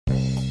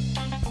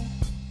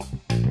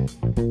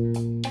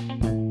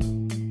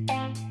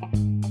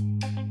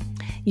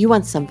You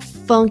want some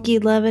funky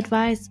love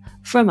advice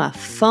from a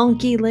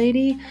funky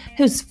lady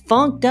who's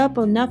funked up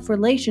enough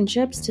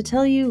relationships to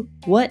tell you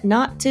what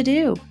not to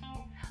do?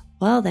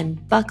 Well, then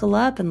buckle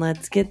up and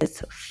let's get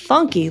this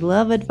funky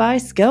love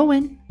advice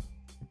going.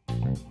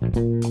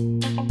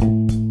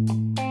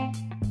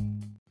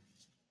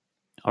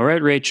 All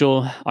right,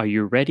 Rachel, are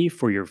you ready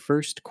for your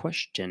first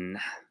question?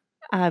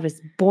 I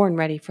was born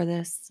ready for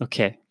this.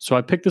 Okay, so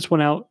I picked this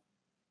one out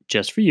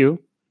just for you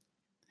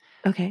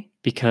Okay.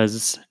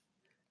 because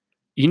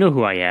you know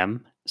who I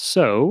am.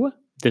 So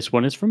this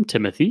one is from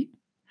Timothy.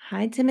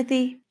 Hi,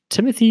 Timothy.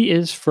 Timothy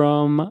is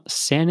from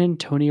San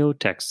Antonio,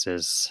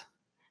 Texas.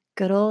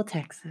 Good old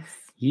Texas.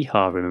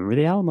 Yeehaw, remember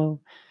the Alamo.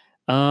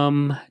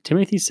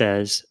 Timothy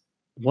says,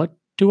 "What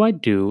do I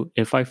do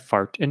if I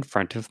fart in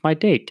front of my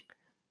date?"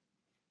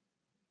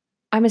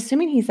 I'm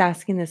assuming he's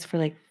asking this for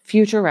like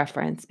future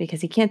reference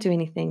because he can't do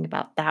anything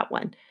about that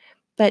one.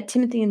 But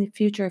Timothy, in the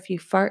future, if you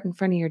fart in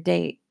front of your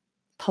date,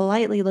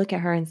 politely look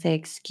at her and say,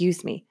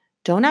 "Excuse me."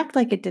 Don't act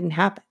like it didn't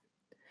happen.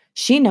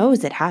 She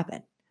knows it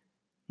happened.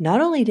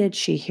 Not only did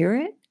she hear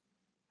it,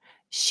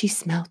 she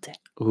smelt it.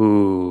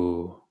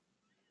 Ooh.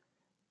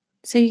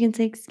 So you can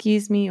say,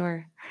 "Excuse me,"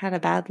 or "Had a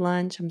bad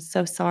lunch. I'm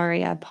so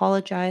sorry. I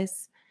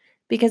apologize."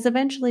 Because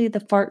eventually the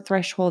fart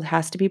threshold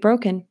has to be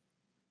broken.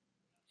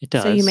 It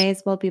does. So you may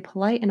as well be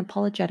polite and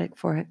apologetic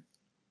for it.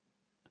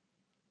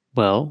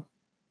 Well,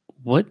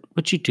 what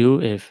would you do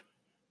if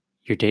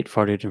your date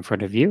farted in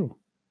front of you?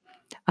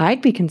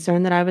 I'd be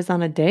concerned that I was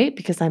on a date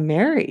because I'm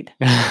married.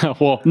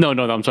 Well, no,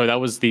 I'm sorry. That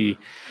was the.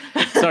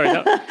 Sorry.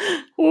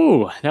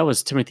 That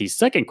was Timothy's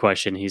second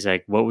question. He's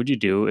like, "What would you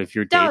do if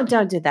your date?"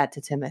 Don't do that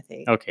to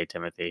Timothy. Okay,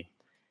 Timothy.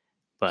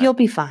 But You'll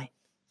be fine.